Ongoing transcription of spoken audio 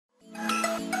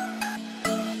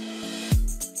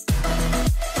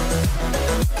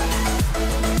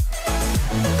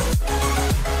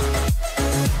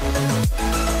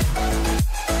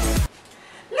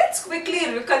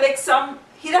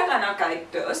hiragana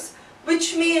characters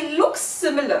which may look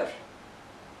similar,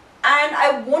 and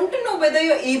I want to know whether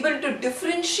you're able to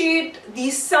differentiate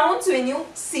these sounds when you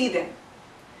see them.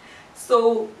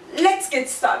 So let's get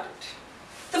started.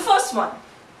 The first one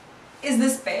is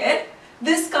this pair.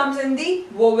 This comes in the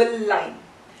vowel line.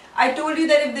 I told you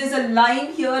that if there's a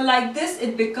line here like this,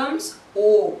 it becomes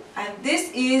O, and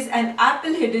this is an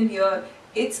apple hidden here,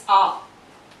 it's A.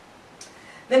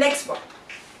 The next one,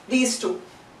 these two.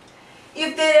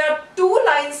 If there are two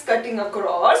lines cutting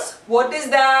across, what is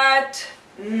that?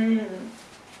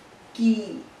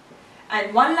 Ki.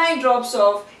 And one line drops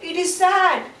off, it is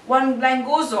sad. One line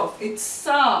goes off, it's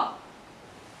Sa.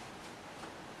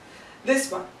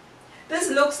 This one. This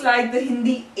looks like the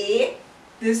Hindi A.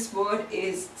 This word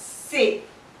is Se.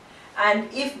 And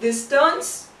if this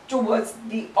turns towards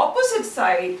the opposite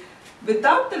side,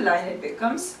 without the line, it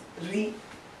becomes Ri.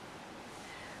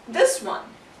 This one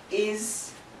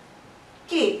is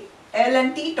K. L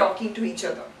and T talking to each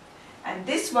other. And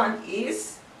this one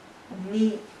is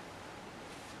Ni.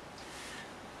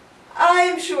 I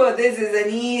am sure this is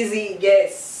an easy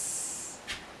guess.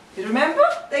 You remember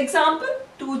the example?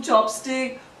 Two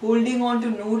chopsticks holding on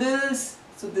to noodles.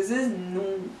 So this is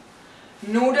Nu.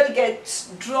 Noodle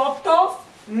gets dropped off.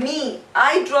 Me.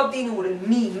 I drop the noodle.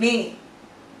 Me.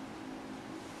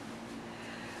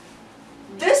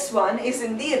 This one is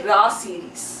in the Ra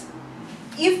series.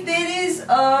 If there is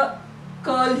a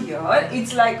curl here,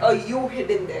 it's like a U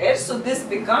hidden there. So this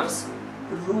becomes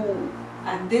Ru.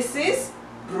 And this is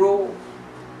Ro.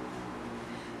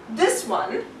 This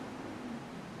one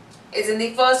is in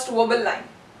the first vowel line.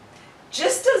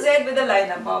 Just a Z with a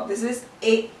line above. This is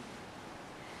A.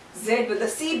 Z with a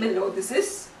C below. This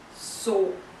is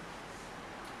So.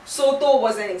 Soto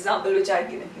was an example which I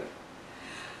had given here.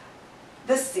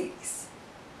 This series.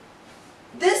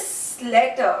 This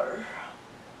letter,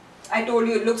 I told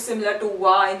you it looks similar to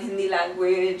Va in Hindi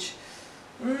language.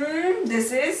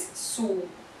 This is Su.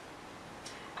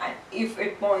 And if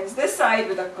it points this side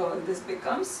with a curl, this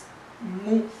becomes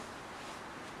Mu.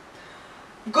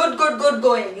 Good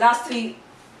going. Last three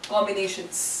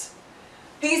combinations.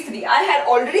 These three. I had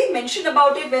already mentioned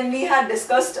about it when we had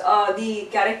discussed the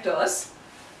characters.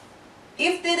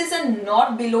 If there is a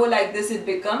knot below like this, it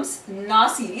becomes Na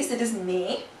series. It is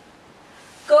Ne.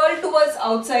 Curled towards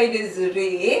outside is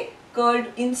Re. Curled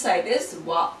inside is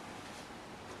Va.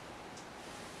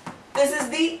 This is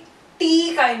the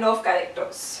T kind of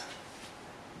characters.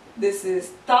 This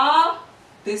is Ta.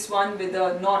 This one with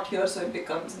a knot here, so it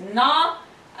becomes Na.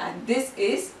 And this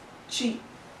is Chi.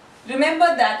 Remember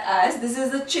that as this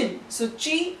is the chin. So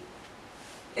Chi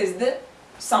is the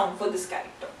sound for this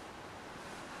character.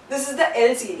 This is the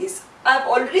L series. I have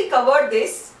already covered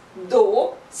this,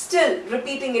 though still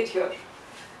repeating it here.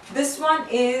 This one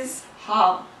is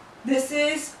Ha. This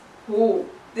is Ho.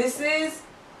 This is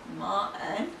Ma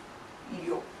and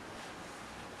Yo.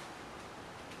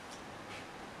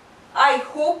 I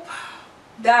hope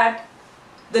that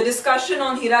the discussion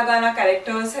on hiragana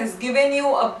characters has given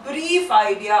you a brief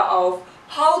idea of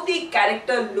how the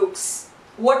character looks,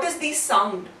 what is the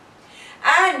sound,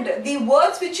 and the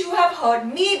words which you have heard,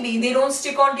 maybe they don't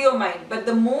stick onto your mind, but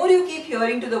the more you keep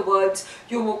hearing to the words,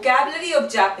 your vocabulary of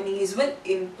Japanese will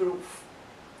improve.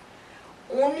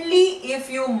 Only if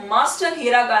you master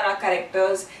hiragana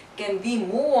characters can we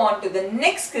move on to the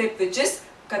next script, which is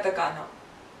katakana.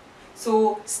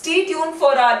 So stay tuned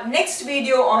for our next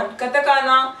video on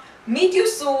katakana. Meet you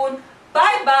soon.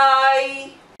 Bye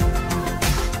bye.